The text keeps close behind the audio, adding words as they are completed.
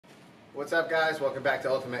What's up, guys? Welcome back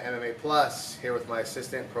to Ultimate MMA Plus, here with my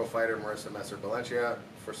assistant, pro fighter MARISA Valencia,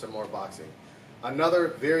 for some more boxing. Another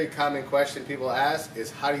very common question people ask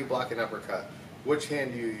is, how do you block an uppercut? Which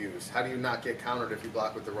hand do you use? How do you not get countered if you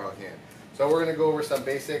block with the wrong hand? So we're going to go over some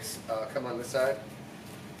basics. Come on this side.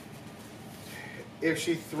 If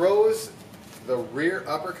she throws the rear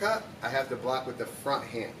uppercut, I have to block with the front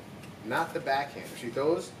hand, not the back hand. If she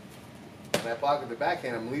throws and I block with the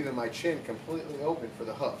backhand, I'm leaving my chin completely open for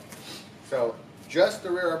the hook. So just the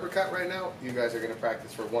rear uppercut right now, you guys are going to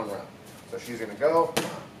practice for one round. So she's going to go,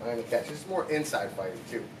 I'm going to catch. This is more inside fighting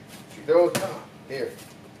too. She throws, here,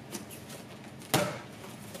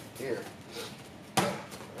 here. All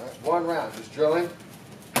right, one round, just drilling.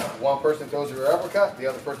 One person throws the rear uppercut, the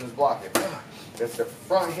other person's blocking. That's the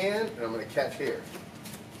front hand, and I'm going to catch here.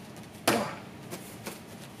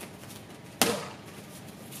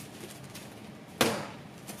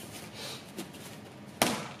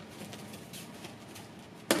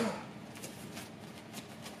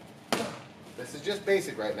 This is just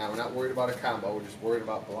basic right now. We're not worried about a combo. We're just worried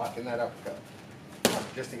about blocking that uppercut,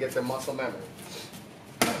 just to get the muscle memory.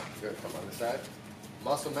 Good. Come on this side.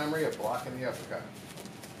 Muscle memory of blocking the uppercut.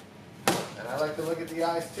 And I like to look at the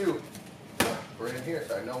eyes too. We're in here,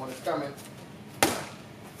 so I know when it's coming.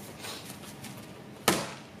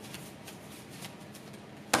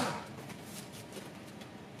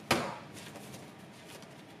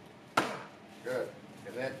 Good.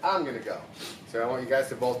 And then I'm going to go. So I want you guys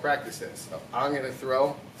to both practice this. So I'm going to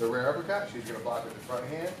throw the rear uppercut. She's going to block with the front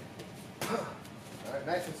hand. All right,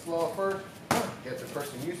 nice and slow at first. Get the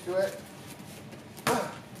person used to it.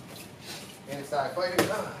 Inside fighting.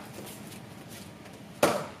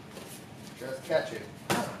 Just catch it.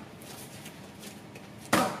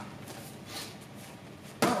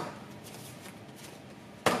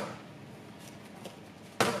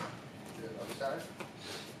 Good. Other side.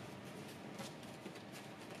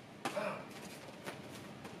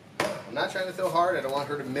 I'm not trying to throw hard. I don't want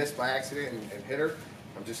her to miss by accident and hit her.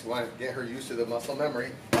 I'm just want to get her used to the muscle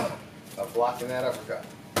memory of blocking that uppercut.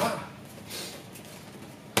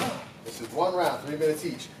 This is one round, 3 minutes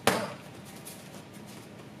each.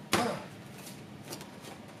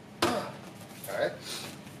 Alright?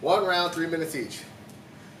 One round, 3 minutes each.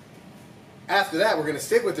 After that, we're going to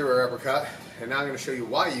stick with the rear uppercut, and now I'm going to show you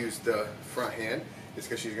why I use the front hand. It's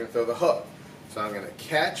because she's going to throw the hook. So I'm going to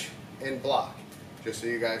catch and block, just so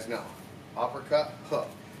you guys know. Uppercut, hook,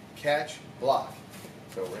 catch, block.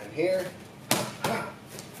 So we're in here.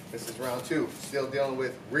 This is round 2. Still dealing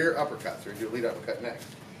with rear uppercuts. We're going to do a lead uppercut next.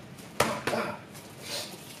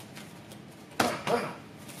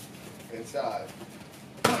 Inside.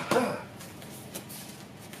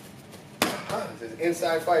 This is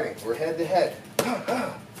inside fighting. We're head to head.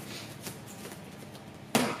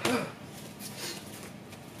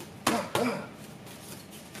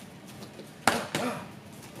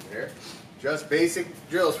 Here. Just basic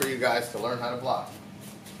drills for you guys to learn how to block.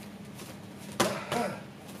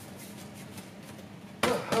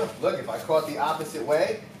 Look, if I caught the opposite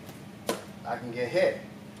way, I can get hit.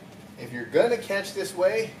 If you're going to catch this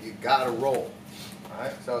way, you got to roll.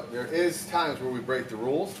 Alright, so there is times where we break the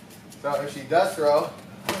rules. So if she does throw,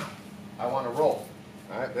 I want to roll.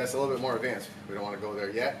 Alright, that's a little bit more advanced. We don't want to go there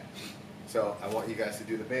yet. So I want you guys to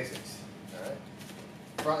do the basics. Alright,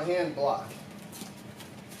 front hand block.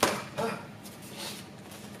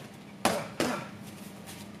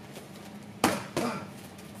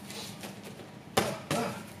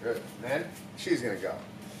 Good. And then she's going to go.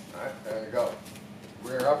 Alright, there you go.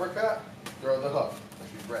 Rear uppercut, throw the hook.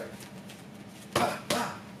 She's ready.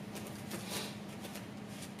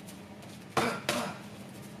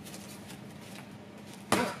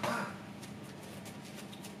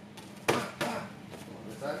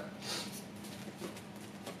 This side.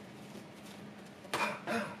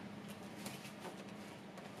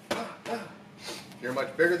 If you're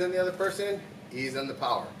much bigger than the other person, ease on the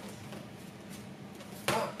power.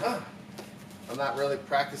 I'm not really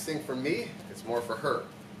practicing for me, it's more for her.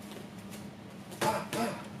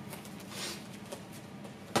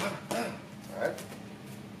 Alright.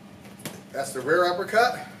 That's the rear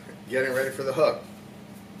uppercut, getting ready for the hook.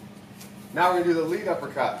 Now we're going to do the lead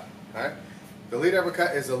uppercut. Alright. The lead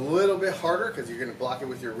uppercut is a little bit harder because you're going to block it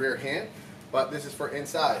with your rear hand, but this is for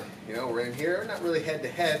inside. You know, we're in here, not really head to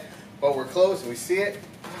head, but we're close and we see it.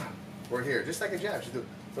 We're here, just like a jab. Just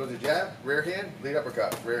throw the jab, rear hand, lead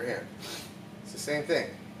uppercut, rear hand. It's the same thing.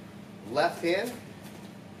 Left hand,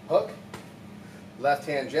 hook, left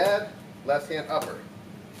hand jab, left hand upper.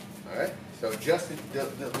 Alright, so just the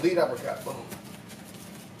lead uppercut. Boom.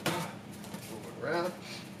 Move it around.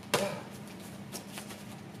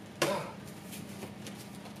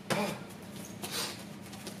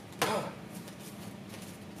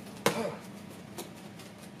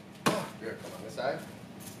 side.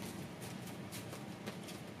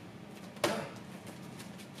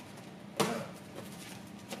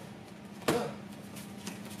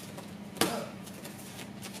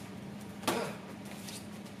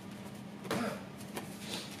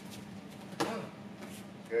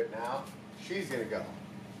 Good, now she's going to go.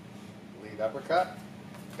 Lead uppercut,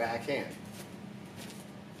 backhand.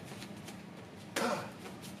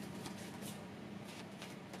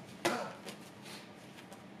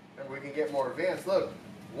 And we can get more advanced. Look,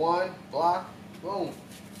 one, block, boom.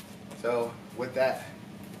 So with that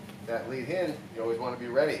lead hand, you always want to be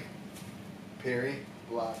ready. Parry,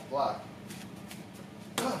 block, block.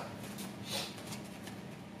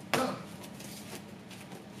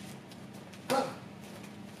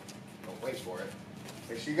 Wait for it.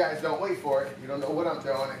 Make sure you guys don't wait for it. You don't know what I'm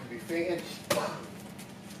throwing. I can be feinting.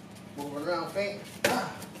 Moving around, feint.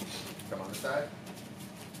 Come on the side.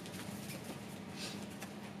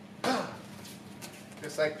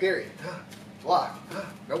 Just like parry. Block.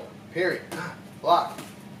 Nope. Parry. Block.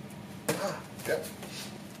 Yep.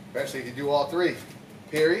 Eventually you can do all three.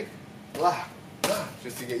 Parry. Block.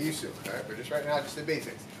 Just to get used to. Alright, but just right now, just the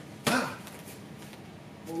basics.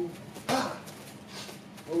 Move.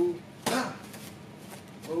 Move.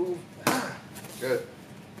 Move. Good.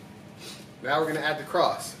 Now we're going to add the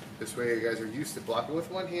cross. This way you guys are used to blocking with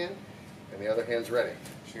one hand and the other hand's ready.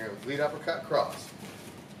 So you're going to lead uppercut, cross.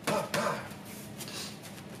 Back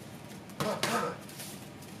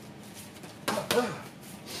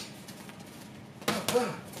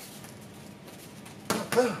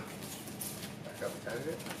up a tiny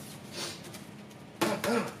bit.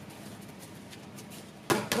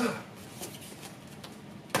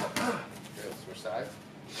 Good, switch sides.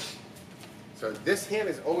 So this hand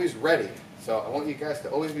is always ready. So I want you guys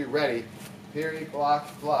to always be ready. Parry, block,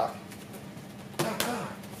 block.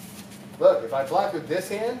 Look, if I block with this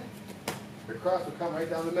hand, the cross will come right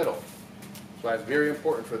down the middle. That's why it's very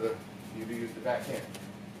important for you to use the back hand.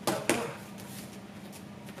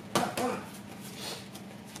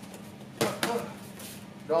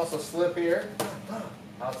 You could also slip here.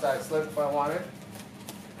 Outside slip if I wanted.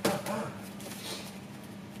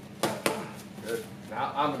 Good.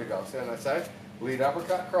 Now I'm going to go. Stand on that side. Lead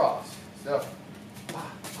uppercut, cross. So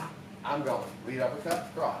I'm going. Lead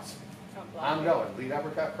uppercut, cross. I'm going. Lead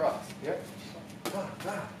uppercut, cross. Yep.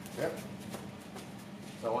 Yep.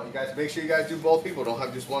 So I want you guys to make sure you guys do both people. Don't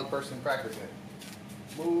have just one person practicing.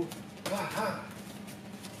 Move.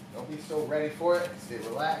 Don't be so ready for it. Stay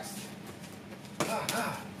relaxed.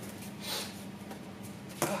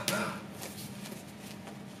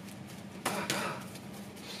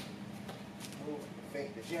 Move.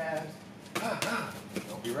 Fake the jabs.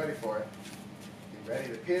 Don't be ready for it. Be ready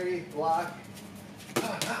to parry, block.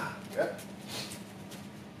 Yep.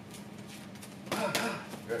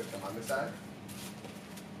 Good. Come on this side.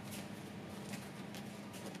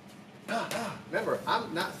 Remember,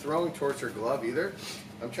 I'm not throwing towards her glove either.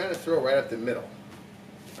 I'm trying to throw right up the middle.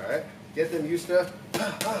 All right? Get them used to,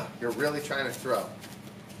 you're really trying to throw.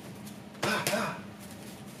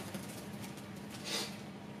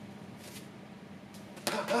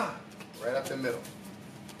 Right up the middle.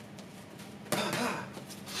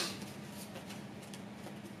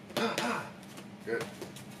 Good.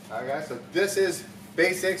 All right, guys, so this is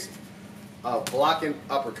basics of blocking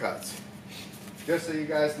uppercuts. Just so you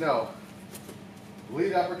guys know,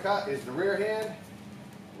 lead uppercut is the rear hand,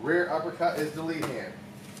 rear uppercut is the lead hand.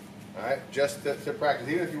 All right, just to practice.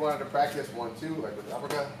 Even if you wanted to practice 1, 2, like with the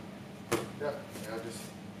uppercut, yep, you know,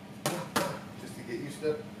 just to get used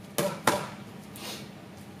to.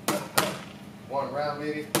 One round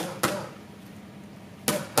maybe.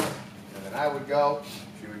 And then I would go,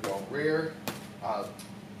 she would go rear,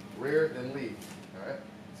 rear, then lead. All right,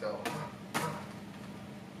 so.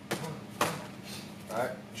 All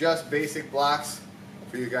right, just basic blocks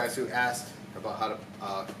for you guys who asked about how to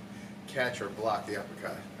catch or block the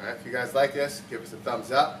uppercut. All right, if you guys like this, give us a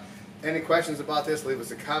thumbs up. Any questions about this, leave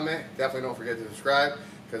us a comment. Definitely don't forget to subscribe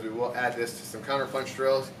because we will add this to some counterpunch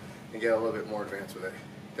drills and get a little bit more advanced with it.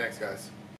 Thanks, guys.